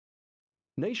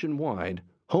Nationwide,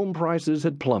 home prices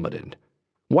had plummeted,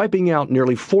 wiping out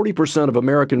nearly 40% of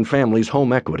American families'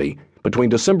 home equity between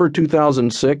December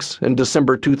 2006 and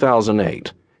December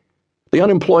 2008. The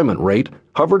unemployment rate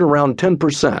hovered around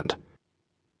 10%.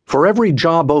 For every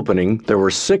job opening, there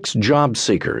were 6 job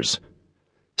seekers.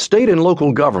 State and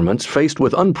local governments, faced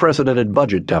with unprecedented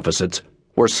budget deficits,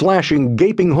 were slashing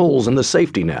gaping holes in the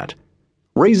safety net,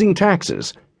 raising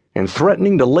taxes, and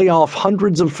threatening to lay off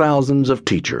hundreds of thousands of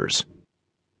teachers.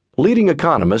 Leading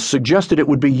economists suggested it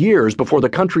would be years before the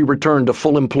country returned to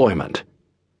full employment.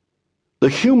 The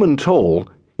human toll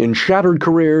in shattered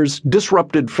careers,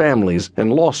 disrupted families,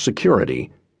 and lost security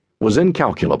was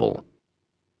incalculable.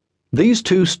 These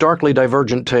two starkly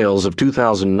divergent tales of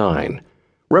 2009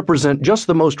 represent just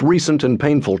the most recent and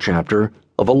painful chapter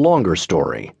of a longer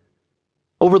story.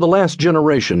 Over the last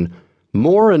generation,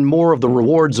 more and more of the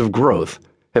rewards of growth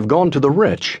have gone to the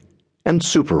rich and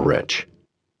super rich.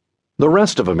 The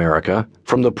rest of America,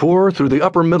 from the poor through the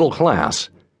upper middle class,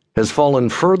 has fallen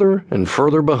further and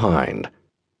further behind.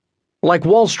 Like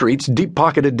Wall Street's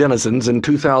deep-pocketed denizens in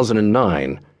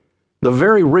 2009, the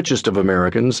very richest of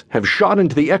Americans have shot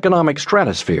into the economic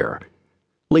stratosphere,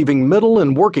 leaving middle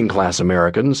and working-class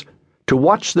Americans to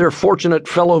watch their fortunate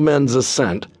fellow men's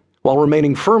ascent while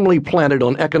remaining firmly planted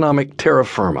on economic terra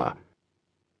firma.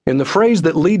 In the phrase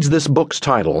that leads this book's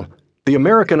title, the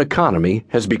American economy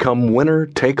has become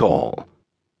winner-take-all.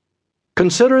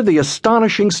 Consider the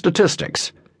astonishing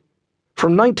statistics.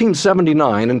 From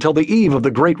 1979 until the eve of the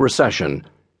Great Recession,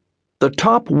 the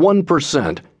top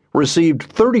 1%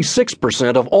 received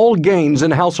 36% of all gains in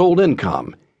household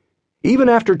income, even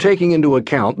after taking into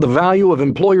account the value of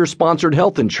employer-sponsored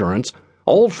health insurance,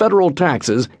 all federal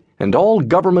taxes, and all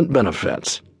government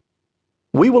benefits.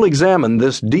 We will examine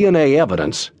this DNA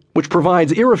evidence, which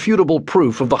provides irrefutable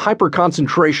proof of the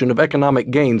hyper-concentration of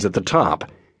economic gains at the top,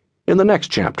 in the next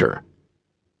chapter.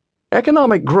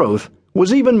 Economic growth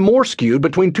was even more skewed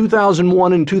between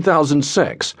 2001 and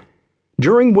 2006,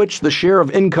 during which the share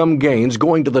of income gains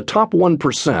going to the top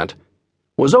 1%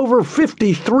 was over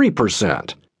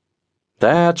 53%.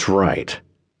 That's right.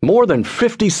 More than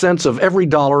 50 cents of every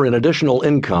dollar in additional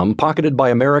income pocketed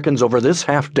by Americans over this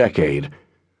half-decade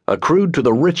accrued to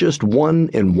the richest 1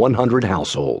 in 100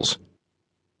 households.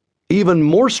 Even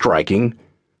more striking,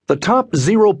 the top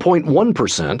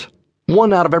 0.1%,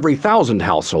 1 out of every 1,000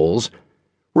 households,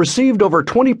 received over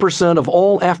 20% of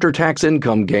all after-tax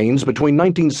income gains between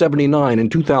 1979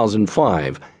 and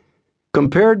 2005,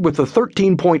 compared with the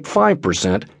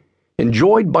 13.5%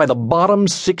 enjoyed by the bottom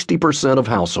 60% of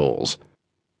households.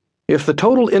 If the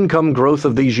total income growth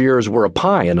of these years were a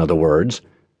pie, in other words,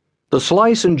 the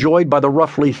slice enjoyed by the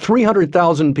roughly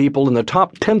 300,000 people in the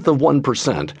top 10th of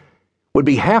 1% would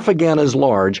be half again as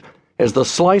large as the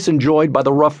slice enjoyed by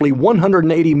the roughly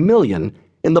 180 million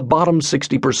in the bottom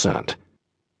 60%.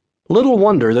 Little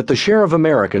wonder that the share of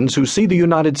Americans who see the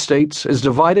United States as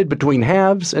divided between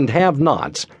haves and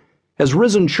have-nots has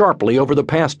risen sharply over the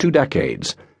past 2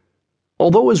 decades.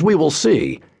 Although, as we will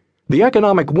see, the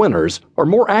economic winners are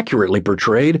more accurately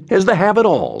portrayed as the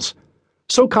have-it-alls.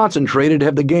 So concentrated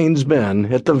have the gains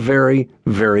been at the very,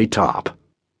 very top.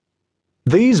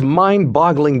 These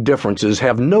mind-boggling differences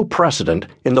have no precedent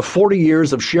in the 40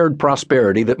 years of shared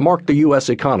prosperity that marked the U.S.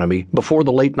 economy before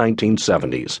the late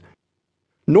 1970s.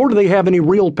 Nor do they have any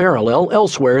real parallel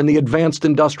elsewhere in the advanced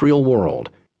industrial world.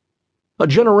 A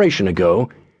generation ago,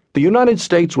 the United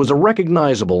States was a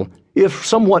recognizable, if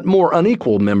somewhat more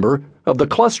unequal member of the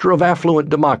cluster of affluent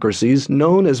democracies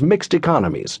known as mixed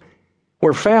economies,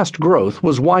 where fast growth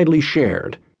was widely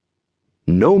shared.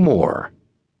 No more.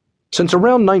 Since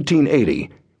around 1980,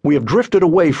 we have drifted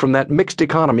away from that mixed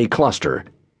economy cluster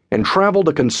and traveled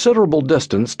a considerable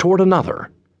distance toward another.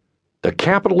 The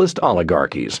capitalist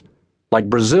oligarchies, like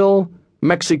Brazil,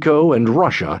 Mexico, and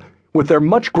Russia, with their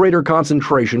much greater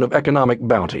concentration of economic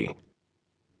bounty.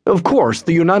 Of course,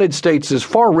 the United States is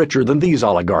far richer than these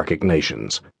oligarchic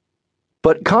nations.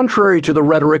 But contrary to the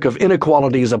rhetoric of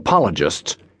inequality's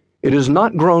apologists, it has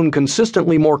not grown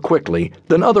consistently more quickly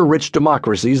than other rich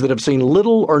democracies that have seen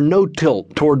little or no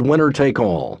tilt toward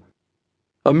winner-take-all.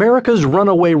 America's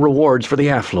runaway rewards for the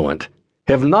affluent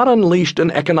have not unleashed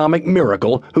an economic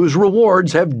miracle whose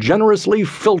rewards have generously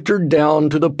filtered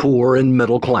down to the poor and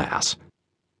middle class.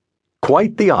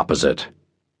 Quite the opposite.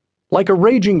 Like a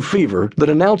raging fever that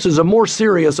announces a more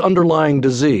serious underlying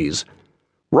disease,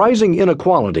 rising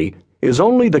inequality is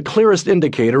only the clearest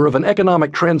indicator of an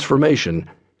economic transformation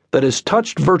that has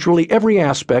touched virtually every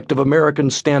aspect of American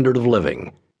standard of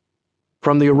living.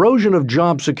 From the erosion of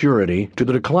job security to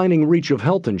the declining reach of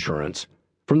health insurance,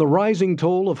 from the rising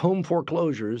toll of home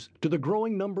foreclosures to the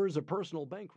growing numbers of personal bankruptcies.